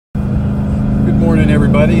afternoon,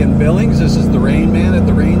 everybody in Billings. This is the Reinman at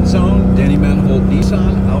the Rain Zone. Denny Menholt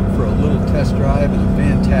Nissan out for a little test drive in a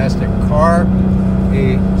fantastic car,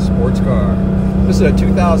 a sports car. This is a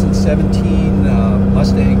 2017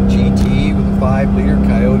 Mustang GT with a 5-liter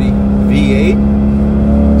Coyote V8,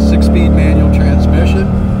 6-speed manual transmission.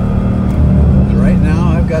 And right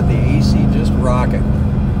now I've got the AC just rocking.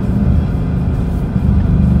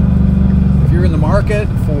 If you're in the market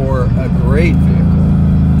for a great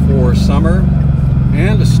vehicle for summer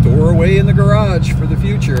and to store away in the garage for the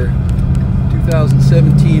future,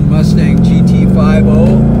 2017 Mustang GT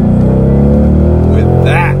 5.0 with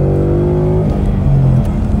that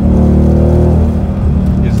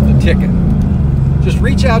is the ticket. Just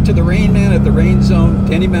reach out to the Reinman at the Rain Zone,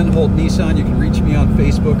 Denny Menholt Nissan. You can reach me on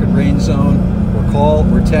Facebook at Rain Zone, or call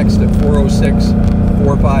or text at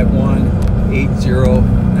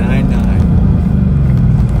 406-451-8099.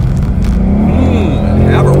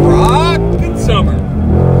 Have a